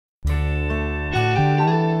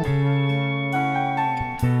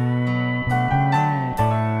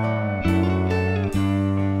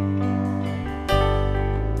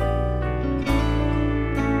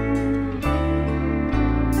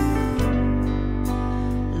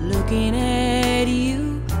Looking at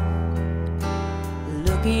you,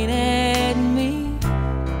 looking at me,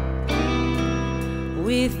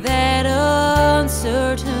 with that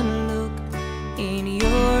uncertain look in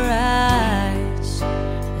your eyes,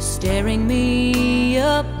 staring me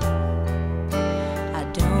up. I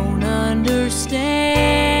don't understand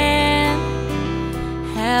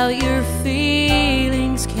how your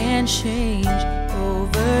feelings can change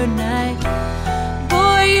overnight.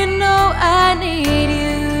 Boy, you know I need you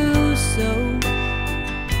so,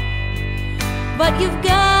 but you've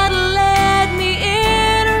gotta let me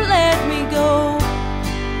in or let me go,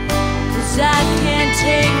 'cause I can't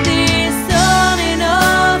take this on and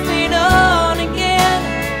off and on again,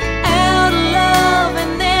 out of love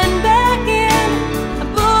and then back in.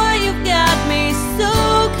 Boy, you've got me so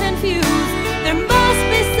confused. There must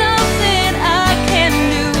be something I can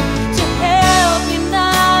do to help you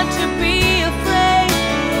not to be afraid.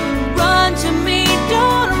 Run to me,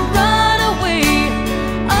 don't run away.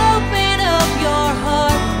 Open up your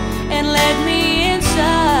heart and let me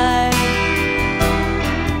inside.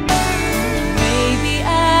 Maybe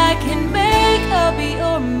I can make up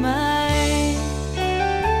your mind.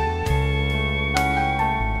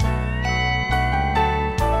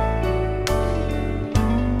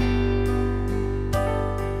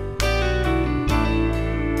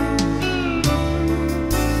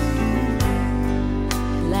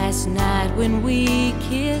 Last night when we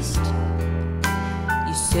kissed,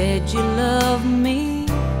 you said you loved me.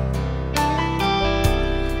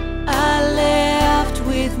 I left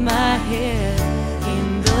with my head in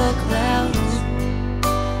the clouds.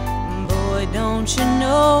 Boy, don't you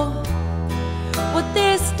know what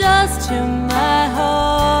this does to my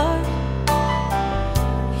heart?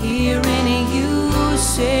 Hearing you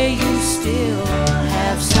say you still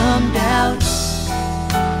have some doubts.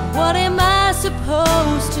 What am I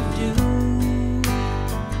supposed